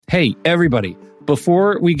Hey, everybody.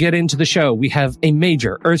 Before we get into the show, we have a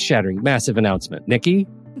major, earth-shattering, massive announcement. Nikki?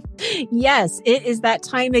 Yes, it is that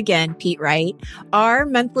time again, Pete Wright. Our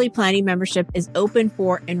monthly planning membership is open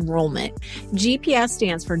for enrollment. GPS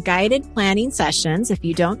stands for Guided Planning Sessions, if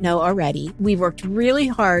you don't know already. We've worked really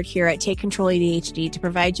hard here at Take Control ADHD to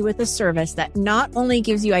provide you with a service that not only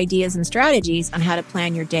gives you ideas and strategies on how to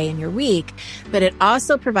plan your day and your week, but it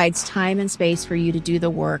also provides time and space for you to do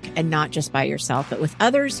the work, and not just by yourself, but with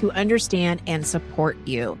others who understand and support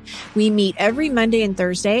you. We meet every Monday and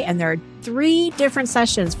Thursday, and there are 3 different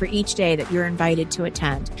sessions for each day that you're invited to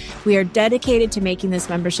attend. We are dedicated to making this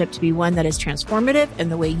membership to be one that is transformative in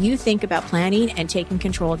the way you think about planning and taking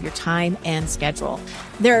control of your time and schedule.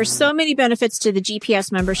 There are so many benefits to the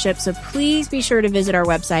GPS membership, so please be sure to visit our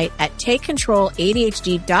website at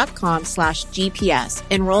takecontroladhd.com/GPS.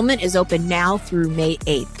 Enrollment is open now through May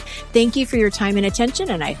 8th. Thank you for your time and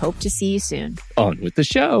attention, and I hope to see you soon. On with the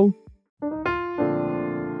show.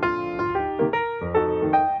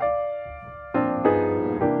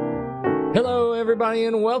 Hello, everybody,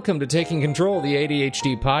 and welcome to Taking Control, the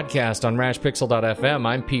ADHD podcast on rashpixel.fm.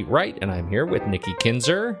 I'm Pete Wright, and I'm here with Nikki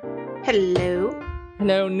Kinzer. Hello.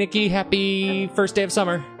 Hello, Nikki. Happy first day of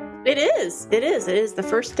summer. It is. It is the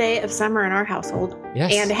first day of summer in our household.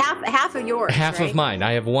 Yes. And half of yours, Half right? of mine.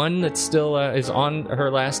 I have one that still is on her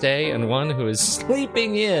last day, and one who is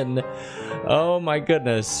sleeping in. Oh, my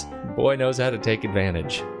goodness. Boy knows how to take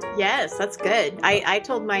advantage. Yes, that's good. I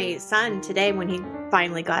told my son today when he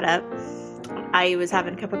finally got up, I was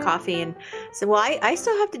having a cup of coffee and said, well, I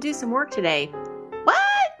still have to do some work today. What?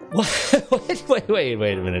 Wait a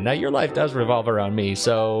minute. Now, your life does revolve around me,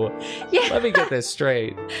 so Yeah. let me get this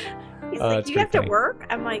straight. He's like, do you have funny. to work?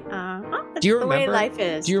 I'm like, that's Do you the remember, way life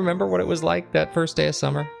is. Do you remember what it was like that first day of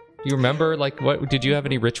summer? Do you remember, did you have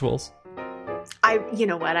any rituals? You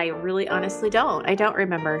know what? I really honestly don't. I don't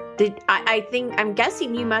remember. I'm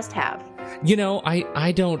guessing you must have. You know,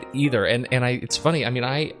 I don't either. And it's funny. I mean,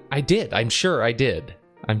 I did. I'm sure I did.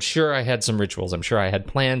 I'm sure I had some rituals. I'm sure I had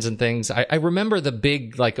plans and things. I remember the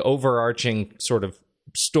big, overarching sort of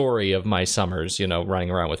story of my summers,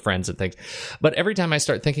 running around with friends and things. But every time I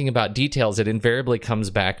start thinking about details, it invariably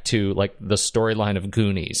comes back to, the storyline of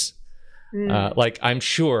Goonies. I'm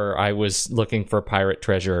sure I was looking for pirate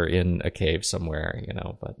treasure in a cave somewhere,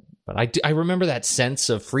 but I remember that sense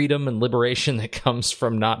of freedom and liberation that comes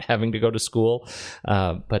from not having to go to school.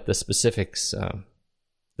 But the specifics,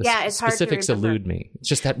 it's specifics hard to elude me. It's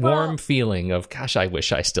just that warm feeling of, gosh, I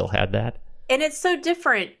wish I still had that. And it's so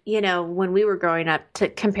different, when we were growing up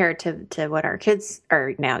compared to what our kids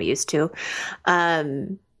are now used to.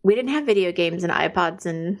 We didn't have video games and iPods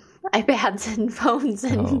and iPads and phones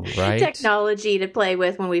and technology to play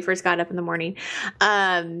with when we first got up in the morning.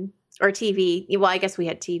 Or TV. Well, I guess we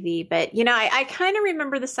had TV, but I kind of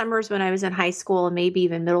remember the summers when I was in high school and maybe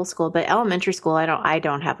even middle school, but elementary school, I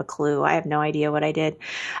don't have a clue. I have no idea what I did.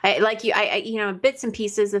 I bits and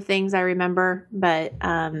pieces of things I remember, but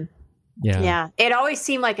yeah, it always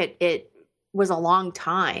seemed like it was a long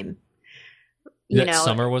time.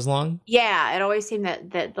 Summer was long? Yeah, it always seemed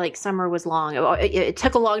that summer was long. It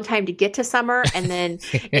took a long time to get to summer, and then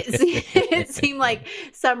it seemed like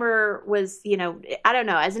summer was, I don't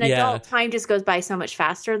know. As an adult, time just goes by so much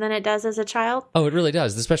faster than it does as a child. Oh, it really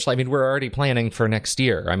does. Especially, we're already planning for next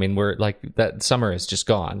year. We're that summer is just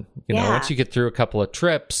gone. Once you get through a couple of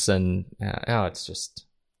trips, and it's just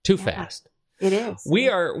too fast. It is. We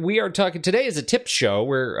are talking today is a tips show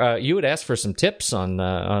where you would ask for some tips on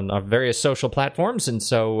our various social platforms, and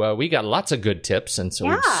so we got lots of good tips, and so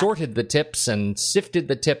we've sorted the tips and sifted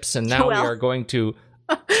the tips, and now we are going to.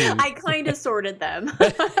 I kind of sorted them.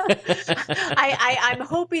 I'm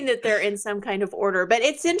hoping that they're in some kind of order, but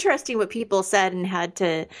it's interesting what people said and had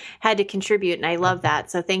to contribute, and I love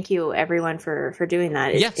that. So thank you, everyone, for doing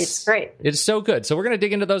that. It's great. It's so good. So we're going to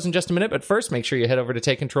dig into those in just a minute, but first, make sure you head over to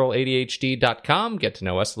takecontroladhd.com, get to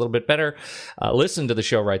know us a little bit better, listen to the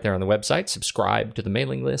show right there on the website, subscribe to the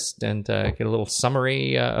mailing list, and get a little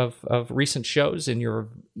summary of recent shows in your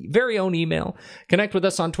very own email. Connect with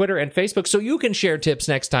us on Twitter and Facebook so you can share tips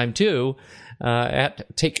next time too,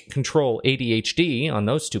 at Take Control ADHD on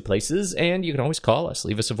those 2 places. And you can always call us,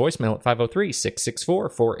 leave us a voicemail at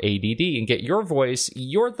 503-664-4ADD and get your voice,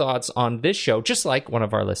 your thoughts on this show, just like one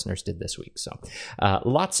of our listeners did this week. So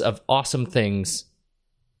lots of awesome things,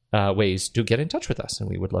 ways to get in touch with us, and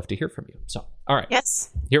we would love to hear from you. So all right,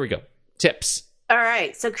 here we go. Tips. All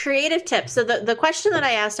right, so creative tips. So the question that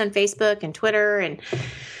I asked on Facebook and Twitter and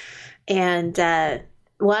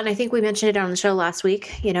Well, and I think we mentioned it on the show last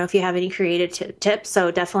week, if you have any creative tips.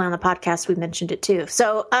 So definitely on the podcast, we mentioned it too.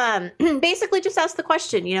 So basically just ask the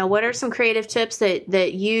question, what are some creative tips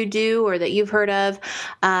that you do or that you've heard of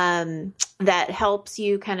that helps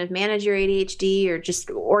you kind of manage your ADHD or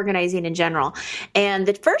just organizing in general? And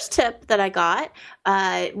the first tip that I got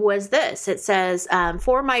was this. It says,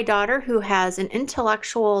 for my daughter who has an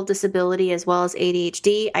intellectual disability as well as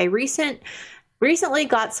ADHD, I recently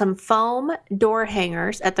got some foam door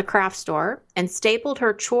hangers at the craft store and stapled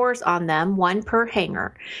her chores on them, one per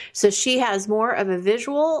hanger. So she has more of a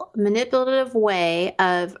visual, manipulative way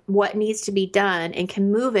of what needs to be done and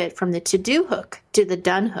can move it from the to-do hook to the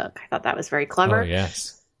done hook. I thought that was very clever. Oh,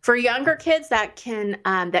 yes. For younger kids that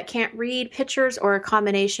can't read pictures or a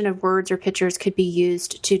combination of words or pictures could be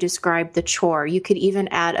used to describe the chore. You could even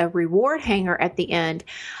add a reward hanger at the end.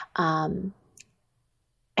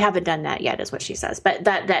 I haven't done that yet, is what she says, but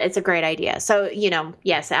that it's a great idea. So,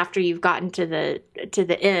 yes, after you've gotten to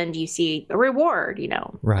the end, you see a reward,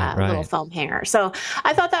 right. Little foam hanger. So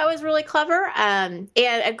I thought that was really clever. And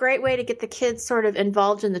a great way to get the kids sort of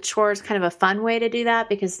involved in the chores, kind of a fun way to do that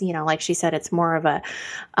because, like she said, it's more of a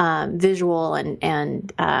visual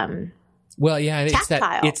and well, yeah, it's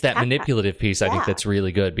that manipulative piece. I think Yeah. that's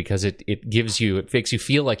really good because it makes you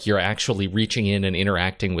feel like you're actually reaching in and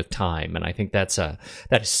interacting with time, and I think that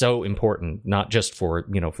is so important, not just for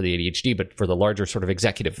for the ADHD, but for the larger sort of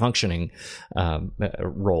executive functioning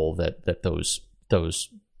role that those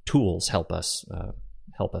tools help us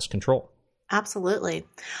control. Absolutely.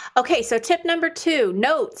 Okay, so tip number 2,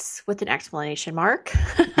 notes with an exclamation mark.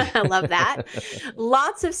 I love that.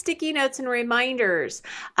 Lots of sticky notes and reminders.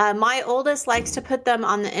 My oldest likes to put them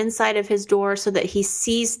on the inside of his door so that he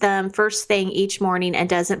sees them first thing each morning and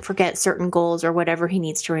doesn't forget certain goals or whatever he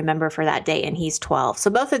needs to remember for that day, and he's 12.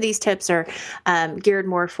 So both of these tips are geared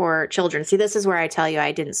more for children. See, this is where I tell you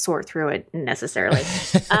I didn't sort through it necessarily.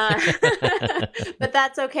 But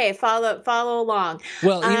that's okay. Follow along.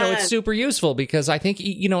 Well, it's super useful because I think,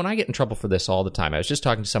 and I get in trouble for this all the time. I was just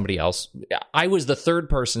talking to somebody else. I was the third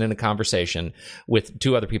person in a conversation with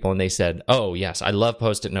 2 other people, and they said, oh, yes, I love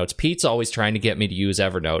Post-it notes. Pete's always trying to get me to use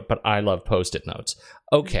Evernote, but I love Post-it notes.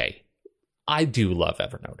 Okay, I do love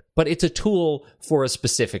Evernote, but it's a tool for a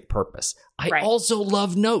specific purpose. I also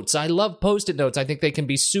love notes. I love Post-it notes. I think they can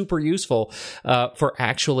be super useful for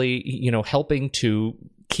actually, helping to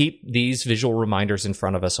keep these visual reminders in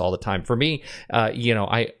front of us all the time. For me,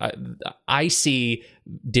 I see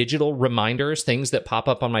digital reminders, things that pop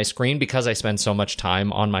up on my screen because I spend so much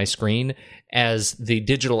time on my screen, as the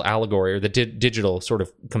digital allegory or the digital sort of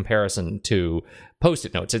comparison to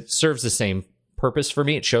Post-it notes. It serves the same purpose for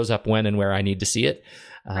me. It shows up when and where I need to see it.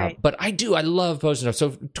 But I love Post-it notes.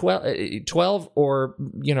 So 12 or,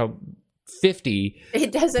 50,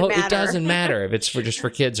 it doesn't matter. It doesn't matter if it's just for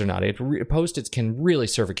kids or not. Post-its can really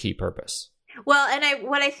serve a key purpose. Well, and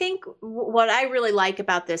what I really like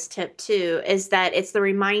about this tip too is that it's the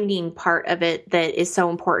reminding part of it that is so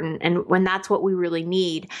important, and when that's what we really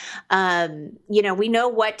need. We know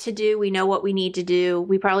what to do, we know what we need to do,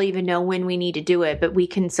 we probably even know when we need to do it, but we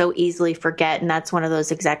can so easily forget, and that's one of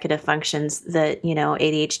those executive functions that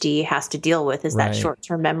ADHD has to deal with, is that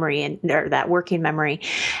short-term memory or that working memory.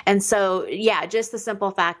 And so, just the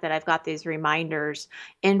simple fact that I've got these reminders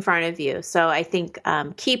in front of you. So I think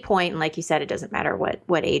key point, and like you said, it doesn't matter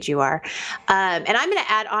what age you are. And I'm going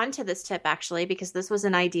to add on to this tip, actually, because this was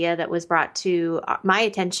an idea that was brought to my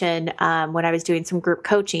attention when I was doing some group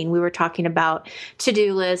coaching. We were talking about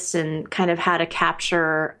to-do lists and kind of how to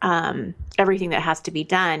capture everything that has to be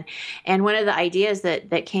done. And one of the ideas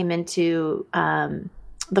that came into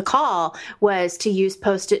the call was to use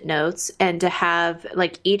Post-it notes and to have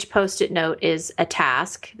each Post-it note is a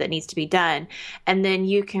task that needs to be done. And then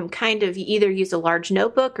you can kind of either use a large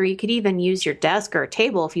notebook, or you could even use your desk or a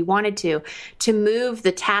table if you wanted to move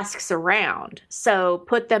the tasks around. So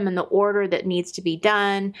put them in the order that needs to be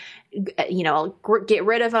done, get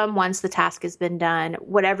rid of them once the task has been done,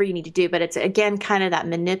 whatever you need to do. But it's, again, kind of that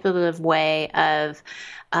manipulative way of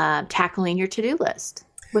tackling your to-do list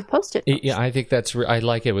with Post-it notes. Yeah, I think I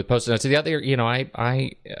like it with Post-it notes. The other,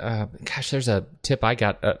 there's a tip I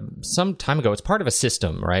got some time ago. It's part of a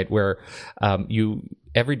system, right? Where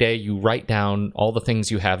every day you write down all the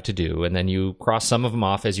things you have to do, and then you cross some of them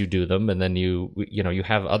off as you do them, and then you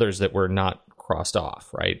have others that were not crossed off,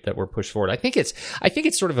 right? That were pushed forward. I think it's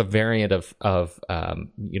sort of a variant of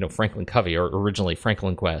Franklin Covey, or originally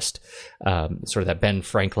Franklin Quest, sort of that Ben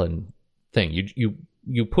Franklin thing. You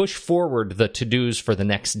you push forward the to-dos for the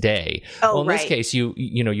next day. Oh, well, in this right. case,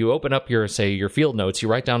 you open up your field notes, you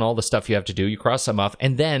write down all the stuff you have to do, you cross them off,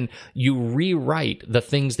 and then you rewrite the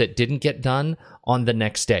things that didn't get done on the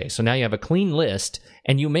next day. So now you have a clean list,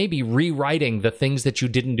 and you may be rewriting the things that you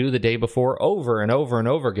didn't do the day before over and over and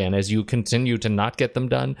over again as you continue to not get them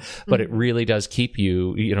done. But it really does keep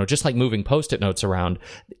you, just like moving Post-it notes around,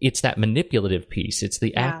 it's that manipulative piece. It's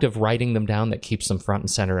the act of writing them down that keeps them front and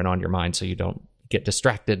center and on your mind so you don't get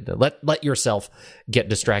distracted. Let yourself get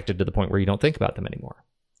distracted to the point where you don't think about them anymore.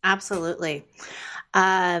 Absolutely.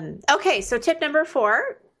 Okay, so tip number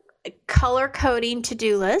 4, color coding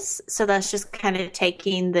to-do lists. So that's just kind of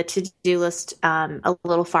taking the to-do list a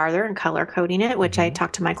little farther and color coding it, which I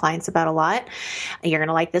talk to my clients about a lot. You're going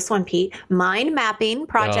to like this one, Pete. Mind mapping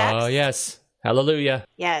projects. Oh, yes. Hallelujah.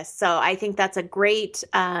 Yes. So I think that's a great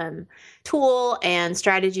tool and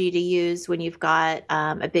strategy to use when you've got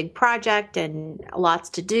a big project and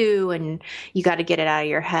lots to do and you got to get it out of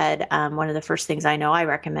your head. One of the first things I know I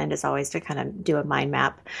recommend is always to kind of do a mind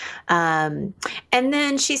map. And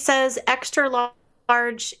then she says extra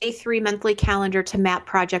large A3 monthly calendar to map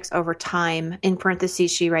projects over time. In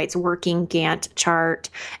parentheses, she writes working Gantt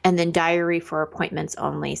chart and then diary for appointments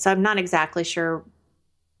only. So I'm not exactly sure.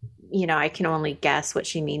 I can only guess what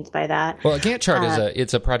she means by that. Well, a Gantt chart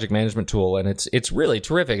it's a project management tool, and it's really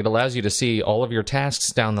terrific. It allows you to see all of your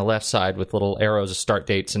tasks down the left side with little arrows of start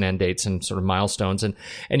dates and end dates and sort of milestones, and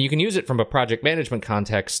you can use it from a project management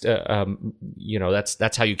context.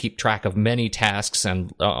 That's how you keep track of many tasks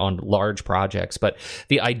and on large projects. But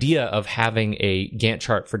the idea of having a Gantt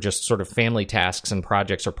chart for just sort of family tasks and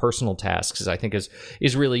projects or personal tasks, I think,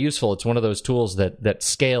 is really useful. It's one of those tools that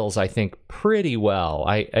scales, I think, pretty well.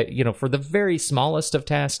 For the very smallest of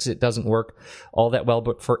tasks, it doesn't work all that well.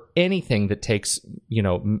 But for anything that takes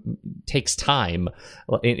time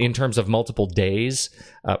in terms of multiple days,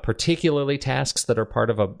 particularly tasks that are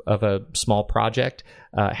part of a small project,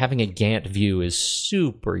 having a Gantt view is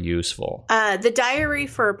super useful. The diary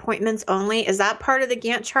for appointments only, is that part of the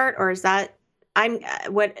Gantt chart, or is that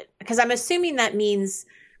because I'm assuming that means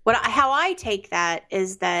how I take that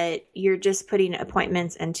is that you're just putting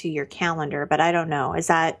appointments into your calendar, but I don't know. Is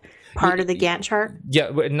that part of the Gantt chart? Yeah,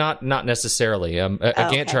 not necessarily.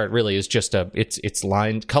 Gantt chart really is just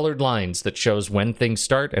it's colored lines that shows when things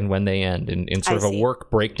start and when they end in sort of a work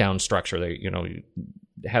breakdown structure. You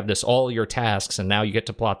have all your tasks, and now you get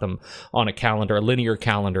to plot them on a calendar. A linear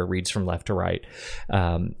calendar reads from left to right,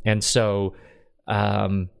 and so.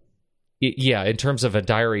 In terms of a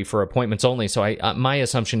diary for appointments only. So my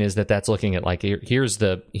assumption is that that's looking at like here's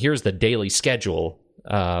the daily schedule.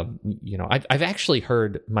 I've actually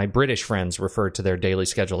heard my British friends refer to their daily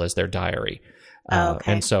schedule as their diary.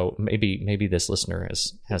 Okay. And so maybe this listener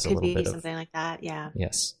has a little bit of something like that. Yeah.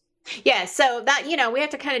 Yes. Yeah. So that, we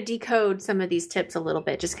have to kind of decode some of these tips a little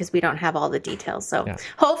bit just because we don't have all the details. So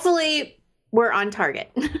hopefully we're on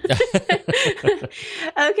target.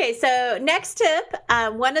 Okay, so next tip.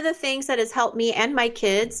 One of the things that has helped me and my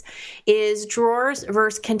kids is drawers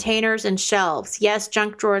versus containers and shelves. Yes,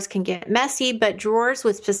 junk drawers can get messy, but drawers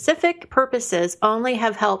with specific purposes only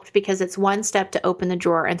have helped because it's one step to open the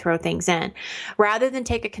drawer and throw things in. Rather than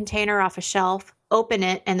take a container off a shelf, open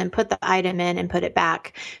it, and then put the item in and put it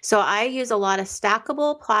back. So I use a lot of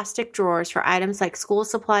stackable plastic drawers for items like school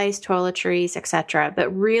supplies, toiletries, etc., but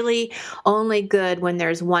really only good when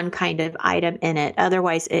there's one kind of item in it.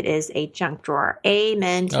 Otherwise, it is a junk drawer.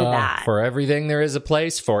 Amen to that. For everything, there is a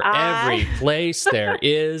place. For every place, there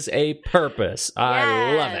is a purpose.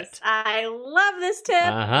 I love it. I love this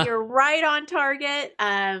tip. You're right on target.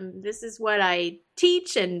 This is what I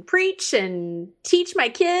teach and preach and teach my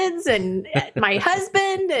kids and my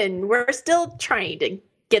husband, and we're still trying to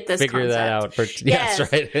get this figure concept. that out.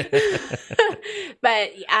 Yes, right.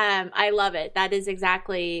 But I love it. That is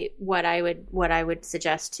exactly what I would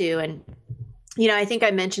suggest too. And I think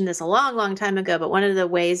I mentioned this a long, long time ago, but one of the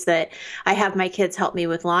ways that I have my kids help me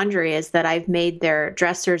with laundry is that I've made their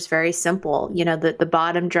dressers very simple. The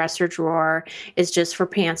bottom dresser drawer is just for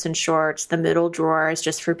pants and shorts. The middle drawer is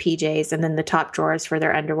just for PJs. And then the top drawer is for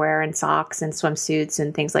their underwear and socks and swimsuits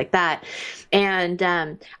and things like that. And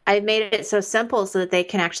I've made it so simple so that they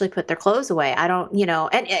can actually put their clothes away. I don't,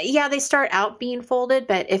 they start out being folded,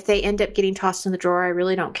 but if they end up getting tossed in the drawer, I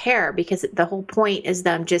really don't care because the whole point is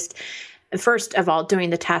them just, first of all, doing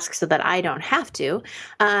the task so that I don't have to.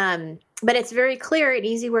 But it's very clear and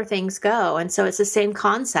easy where things go. And so it's the same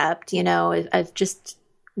concept, of just,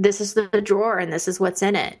 this is the drawer and this is what's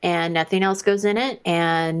in it and nothing else goes in it.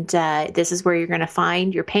 And this is where you're going to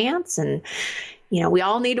find your pants and we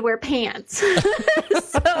all need to wear pants.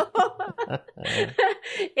 So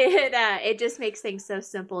it just makes things so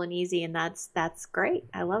simple and easy. And that's great.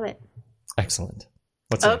 I love it. Excellent.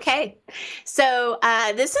 What's next? Okay. So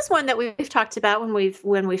this is one that we've talked about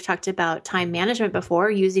when we've talked about time management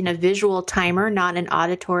before, using a visual timer, not an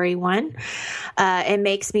auditory one. It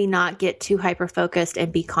makes me not get too hyper-focused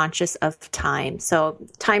and be conscious of time. So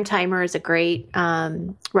time timer is a great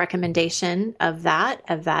recommendation of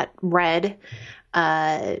that red.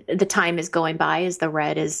 The time is going by as the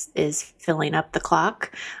red is filling up the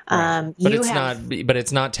clock. Right. But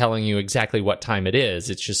it's not telling you exactly what time it is.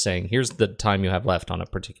 It's just saying, here's the time you have left on a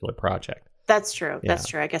particular project. That's true. Yeah. That's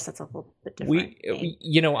true. I guess that's a little bit different.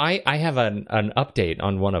 I have an update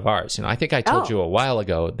on one of ours. I think I told you a while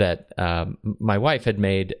ago that my wife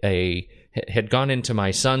had gone into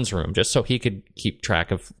my son's room just so he could keep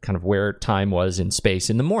track of kind of where time was in space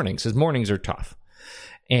in the mornings, because mornings are tough.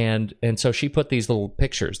 And so she put these little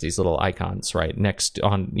pictures, these little icons, right, next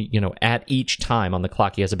on, at each time on the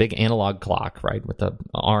clock. He has a big analog clock, right, with the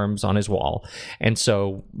arms on his wall. And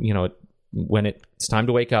so, when it's time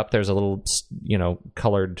to wake up, there's a little,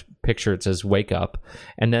 colored picture. It says wake up.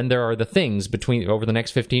 And then there are the things over the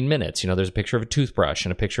next 15 minutes. There's a picture of a toothbrush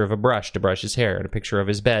and a picture of a brush to brush his hair and a picture of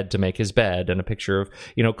his bed to make his bed and a picture of,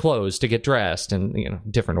 clothes to get dressed and,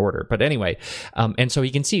 different order. But anyway, and so he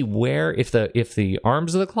can see where, if the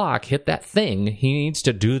arms of the clock hit that thing, he needs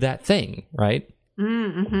to do that thing, right?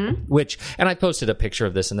 Mm-hmm. And I posted a picture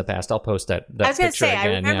of this in the past. I'll post that I was going to picture say,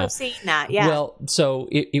 again. I remember seeing that. Yeah. Well, so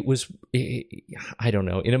it was, I don't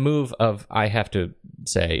know, in a move of, I have to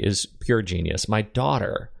say, is pure genius. My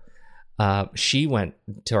daughter, she went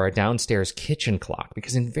to our downstairs kitchen clock,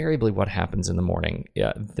 because invariably what happens in the morning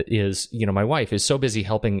is, my wife is so busy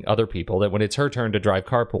helping other people that when it's her turn to drive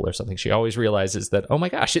carpool or something, she always realizes that, oh my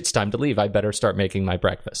gosh, it's time to leave. I better start making my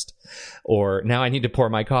breakfast. Or now I need to pour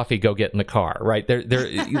my coffee, go get in the car, right?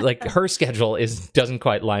 They're like, her schedule doesn't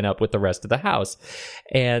quite line up with the rest of the house.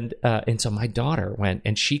 And so my daughter went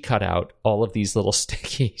and she cut out all of these little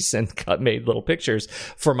stickies and made little pictures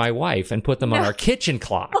for my wife and put them on our kitchen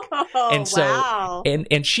clock. And so, wow.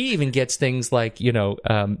 and she even gets things like,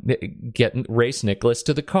 get race Nicholas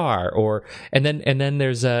to the car, and then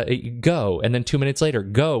there's go, and then 2 minutes later,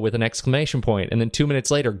 go with an exclamation point, and then 2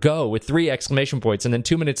 minutes later, go with 3 exclamation points, and then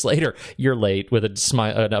 2 minutes later, you're late with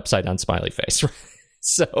an upside down smiley face.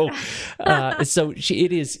 So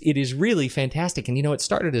it is really fantastic. And, it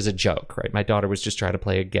started as a joke, right? My daughter was just trying to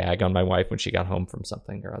play a gag on my wife when she got home from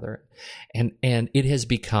something or other. And it has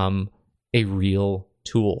become a real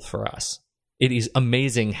tool for us. It is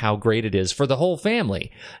amazing how great it is for the whole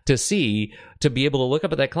family to be able to look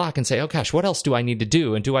up at that clock and say, oh gosh, what else do I need to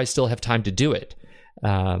do? And do I still have time to do it?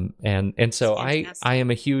 And so I am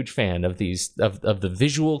a huge fan of these, of the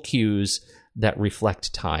visual cues that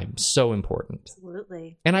reflect time. So important.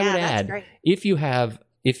 Absolutely. And I would add, if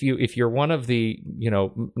you're one of the,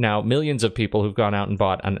 now millions of people who've gone out and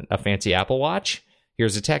bought a fancy Apple Watch,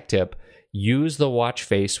 here's a tech tip. Use the watch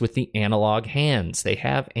face with the analog hands. They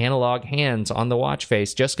have analog hands on the watch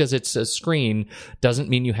face. Just because it's a screen doesn't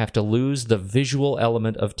mean you have to lose the visual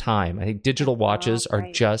element of time. I think digital watches are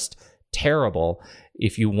just terrible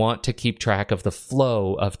if you want to keep track of the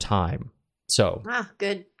flow of time. So,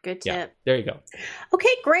 good tip. Yeah, there you go.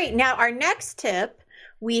 Okay, great. Now our next tip,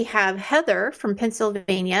 we have Heather from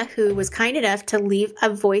Pennsylvania, who was kind enough to leave a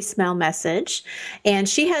voicemail message, and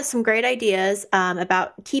she has some great ideas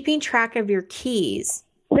about keeping track of your keys.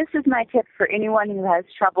 This is my tip for anyone who has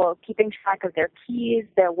trouble keeping track of their keys,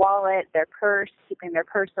 their wallet, their purse, keeping their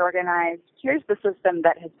purse organized. Here's the system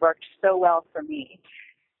that has worked so well for me.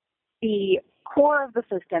 The core of the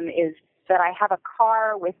system is that I have a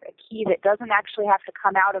car with a key that doesn't actually have to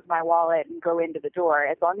come out of my wallet and go into the door.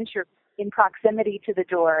 As long as you're in proximity to the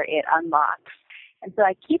door, it unlocks. And so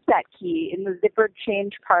I keep that key in the zippered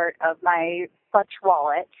change part of my clutch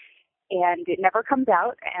wallet, and it never comes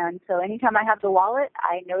out. And so anytime I have the wallet,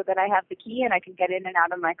 I know that I have the key and I can get in and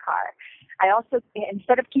out of my car. I also,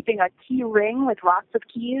 instead of keeping a key ring with lots of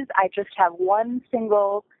keys, I just have one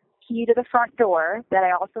single key to the front door that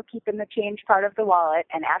I also keep in the change part of the wallet.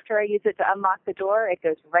 And after I use it to unlock the door, it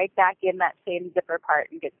goes right back in that same zipper part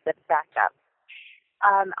and gets zipped back up.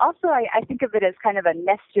 Also, I think of it as kind of a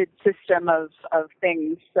nested system of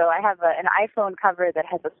things. So I have an iPhone cover that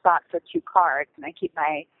has a spot for 2 cards, and I keep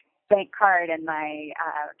my bank card and my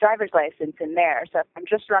driver's license in there. So if I'm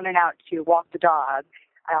just running out to walk the dog,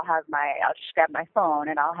 I'll just grab my phone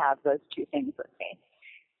and I'll have those 2 things with me.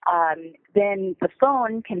 Then the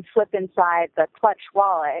phone can slip inside the clutch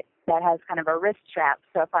wallet that has kind of a wrist strap.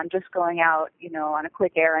 So if I'm just going out, on a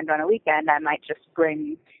quick errand on a weekend, I might just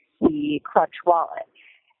bring the clutch wallet.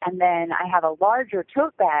 And then I have a larger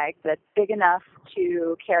tote bag that's big enough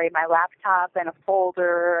to carry my laptop and a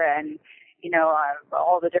folder and,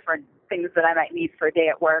 all the different things that I might need for a day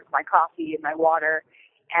at work, my coffee and my water.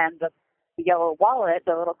 And the yellow wallet,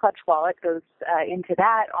 the little clutch wallet, goes into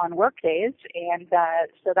that on work days. And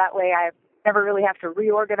so that way I never really have to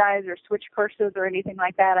reorganize or switch purses or anything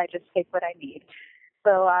like that. I just take what I need.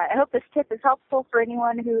 So I hope this tip is helpful for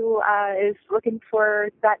anyone who is looking for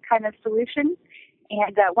that kind of solution.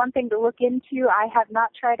 And one thing to look into, I have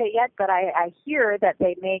not tried it yet, but I hear that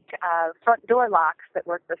they make front door locks that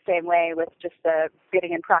work the same way with just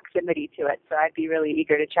getting in proximity to it. So I'd be really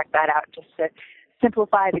eager to check that out just to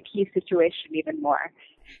simplify the key situation even more.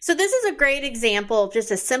 So this is a great example of just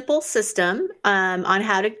a simple system on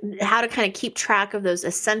how to kind of keep track of those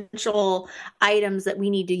essential items that we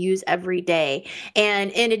need to use every day. And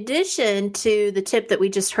in addition to the tip that we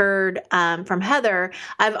just heard from Heather,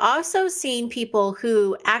 I've also seen people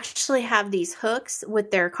who actually have these hooks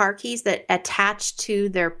with their car keys that attach to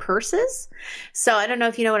their purses. So I don't know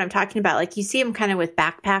if you know what I'm talking about. Like you see them kind of with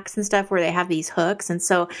backpacks and stuff where they have these hooks. And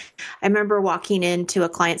so I remember walking into a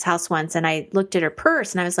client's house once and I looked at her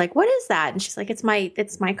purse and I was like, what is that? And she's like, it's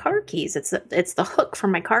my car keys. It's the hook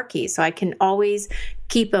from my car keys. So I can always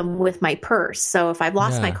keep them with my purse. So if I've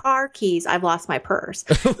lost my car keys, I've lost my purse.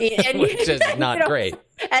 Which is not great.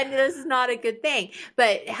 And this is not a good thing.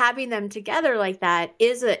 But having them together like that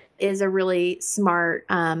is a really smart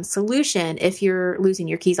solution if you're losing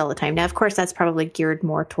your keys all the time. Now, of course, that's probably geared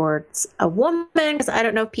more towards a woman, because I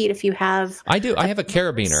don't know, Pete, if you have... I do. I have a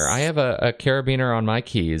carabiner. I have a carabiner on my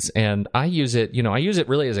keys, and I use it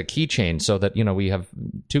really as a keychain so that, we have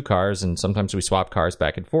two cars, and sometimes we swap cars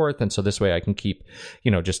back and forth, and so this way I can keep,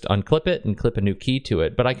 just unclip it and clip a new key to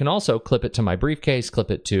it. But I can also clip it to my briefcase,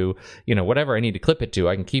 clip it to, whatever I need to clip it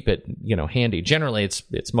to. I can keep it, handy. Generally,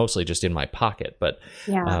 it's mostly just in my pocket, but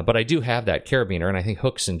I do have that carabiner, and I think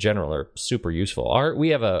hooks in general are super useful. We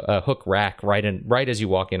have a hook rack right as you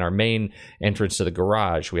walk in our main entrance to the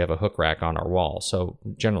garage. We have a hook rack on our wall, so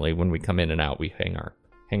generally when we come in and out, we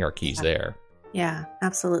hang our keys there. Yeah,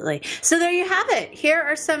 absolutely. So there you have it. Here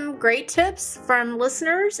are some great tips from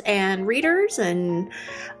listeners and readers and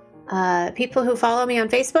people who follow me on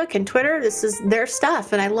Facebook and Twitter. This is their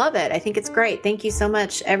stuff, and I love it. I think it's great. Thank you so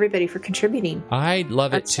much, everybody, for contributing. I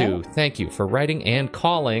love it, too. Thank you for writing and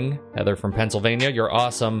calling. Heather from Pennsylvania, you're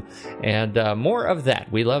awesome. And more of that.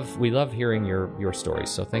 We love hearing your stories,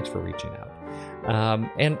 so thanks for reaching out.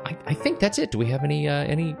 And I think that's it. Do we have any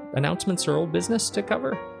announcements or old business to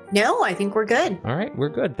cover? No, I think we're good. All right, we're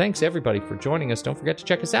good. Thanks, everybody, for joining us. Don't forget to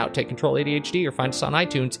check us out. Take Control ADHD or find us on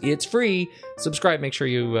iTunes. It's free. Subscribe. Make sure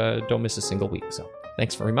you don't miss a single week. So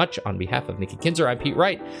thanks very much. On behalf of Nikki Kinzer, I'm Pete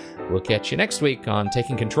Wright. We'll catch you next week on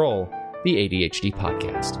Taking Control, the ADHD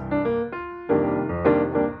podcast.